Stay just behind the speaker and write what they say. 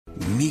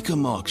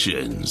Mecum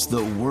Auctions,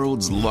 the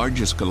world's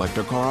largest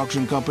collector car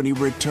auction company,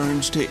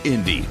 returns to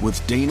Indy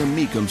with Dana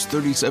Mecum's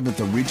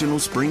 37th Original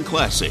Spring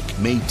Classic,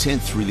 May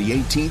 10th through the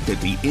 18th at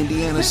the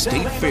Indiana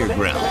State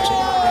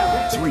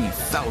Fairgrounds.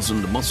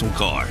 3,000 muscle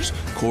cars,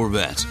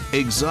 Corvettes,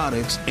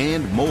 exotics,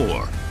 and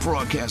more.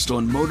 Broadcast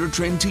on Motor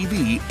Trend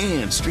TV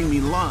and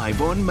streaming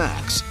live on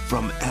Max.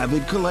 From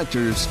avid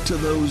collectors to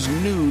those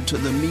new to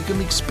the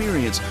Mecum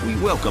experience, we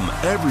welcome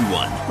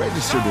everyone.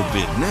 Register to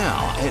bid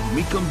now at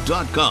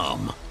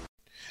Mecum.com.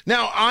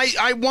 Now,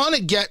 I want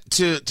to get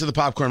to the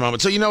popcorn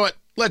moment. So you know what?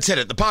 Let's hit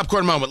it. The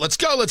popcorn moment. Let's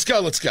go. It's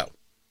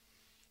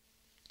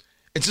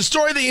a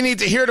story that you need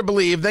to hear to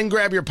believe. Then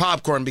grab your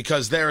popcorn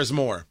because there is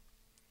more.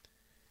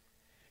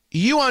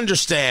 You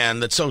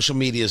understand that social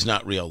media is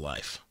not real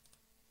life.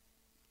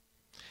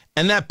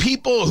 And that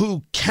people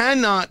who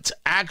cannot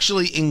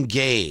actually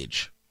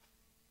engage,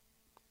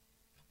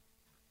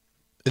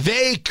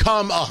 they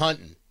come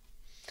a-hunting.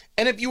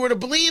 And if you were to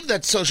believe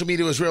that social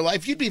media was real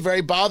life, you'd be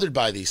very bothered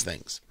by these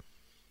things.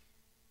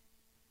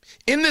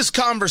 In this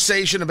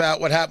conversation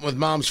about what happened with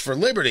Moms for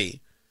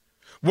Liberty,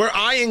 where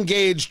I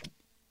engaged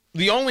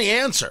the only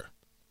answer,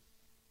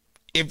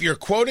 if you're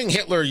quoting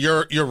Hitler,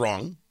 you're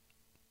wrong.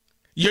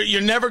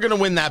 You're never going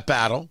to win that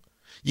battle.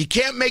 You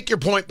can't make your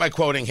point by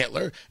quoting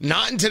Hitler.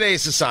 Not in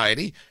today's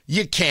society.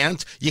 You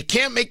can't. You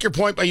can't make your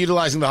point by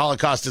utilizing the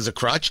Holocaust as a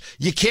crutch.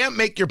 You can't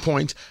make your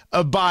point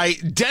by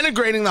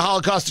denigrating the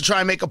Holocaust to try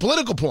and make a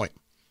political point.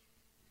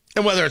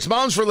 And whether it's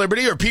Moms for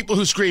Liberty or people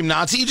who scream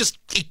Nazi,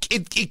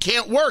 it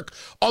can't work.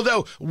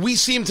 Although we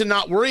seem to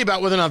not worry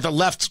about whether or not the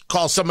left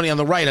calls somebody on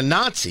the right a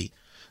Nazi.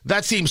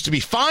 That seems to be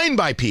fine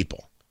by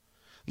people.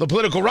 The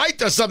political right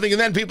does something and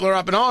then people are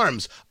up in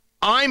arms.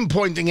 I'm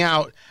pointing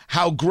out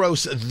how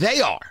gross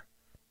they are.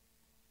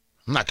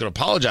 I'm not going to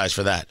apologize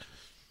for that.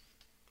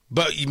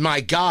 But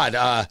my God,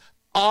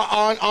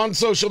 on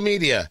social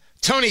media,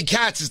 Tony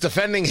Katz is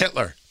defending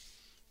Hitler.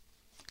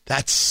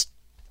 That's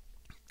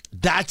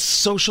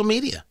social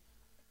media.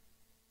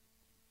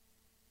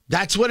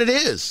 That's what it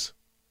is.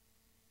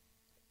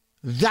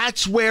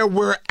 That's where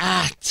we're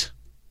at.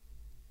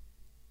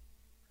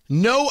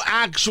 No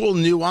actual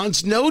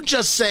nuance. No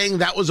just saying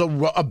that was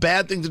a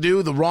bad thing to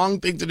do, the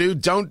wrong thing to do,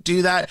 don't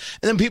do that.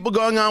 And then people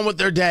going on with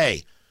their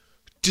day.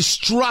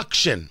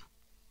 Destruction.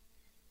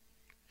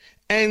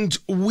 And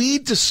we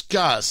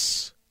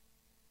discuss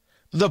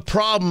the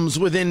problems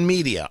within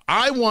media.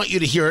 I want you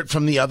to hear it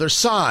from the other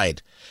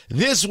side.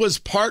 This was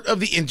part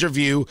of the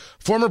interview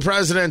former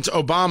President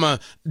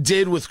Obama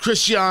did with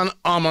Christiane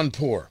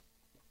Amanpour.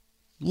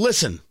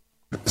 Listen.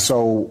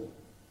 So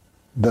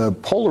the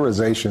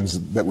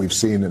polarizations that we've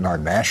seen in our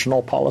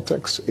national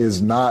politics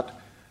is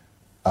not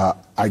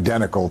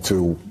identical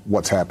to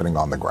what's happening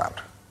on the ground.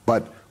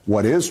 But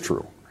what is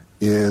true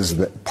is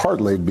that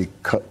partly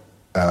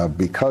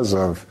because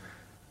of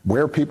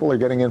where people are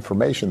getting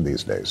information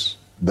these days,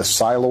 the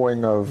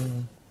siloing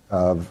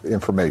of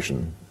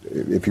information.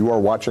 If you are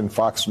watching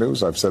Fox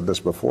News, I've said this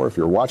before, if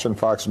you're watching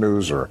Fox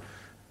News or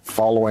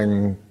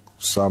following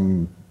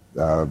some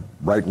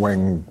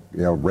right-wing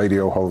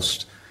radio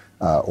host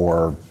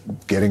or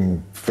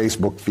getting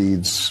Facebook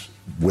feeds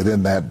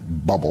within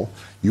that bubble,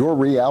 your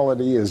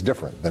reality is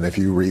different than if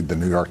you read the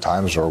New York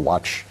Times or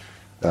watch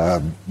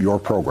your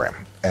program.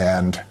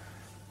 And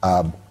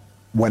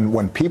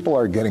when people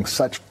are getting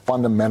such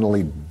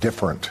fundamentally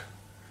different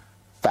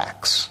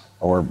facts,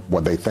 or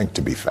what they think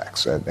to be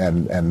facts,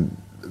 and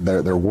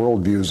their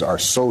worldviews are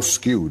so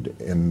skewed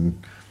in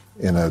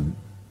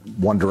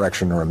one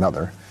direction or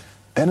another,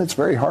 then it's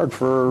very hard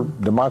for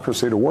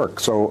democracy to work.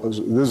 So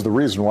this is the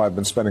reason why I've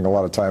been spending a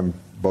lot of time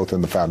both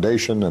in the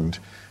foundation and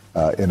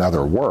in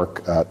other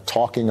work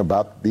talking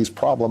about these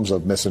problems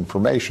of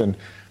misinformation,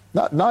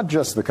 not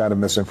just the kind of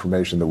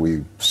misinformation that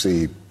we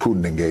see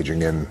Putin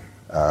engaging in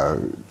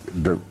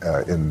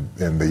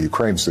the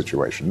Ukraine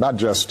situation, not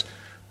just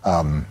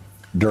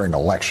during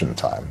election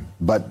time,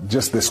 but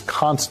just this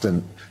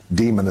constant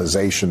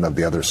demonization of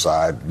the other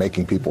side,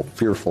 making people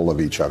fearful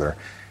of each other.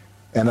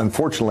 And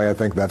unfortunately, I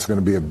think that's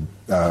going to be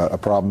a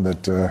problem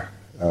that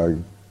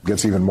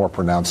gets even more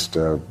pronounced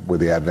with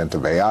the advent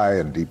of AI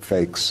and deep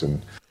fakes.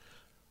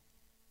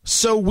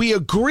 So we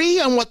agree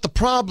on what the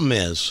problem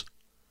is,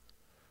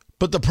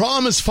 but the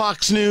problem is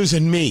Fox News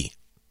and me.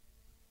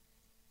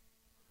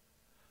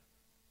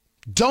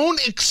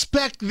 Don't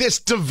expect this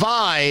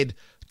divide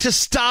to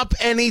stop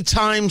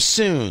anytime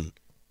soon.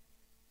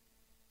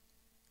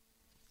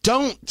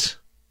 Don't.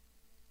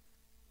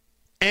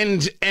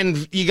 And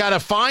you got to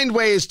find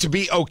ways to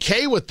be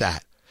okay with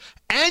that.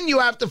 And you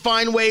have to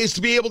find ways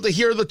to be able to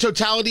hear the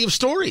totality of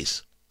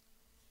stories.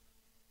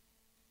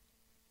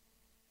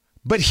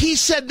 But he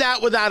said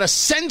that without a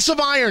sense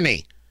of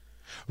irony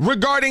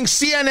regarding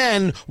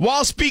CNN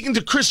while speaking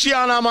to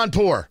Christiane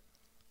Amanpour.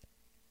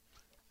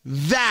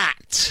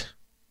 That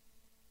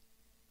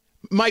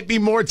might be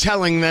more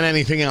telling than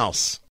anything else.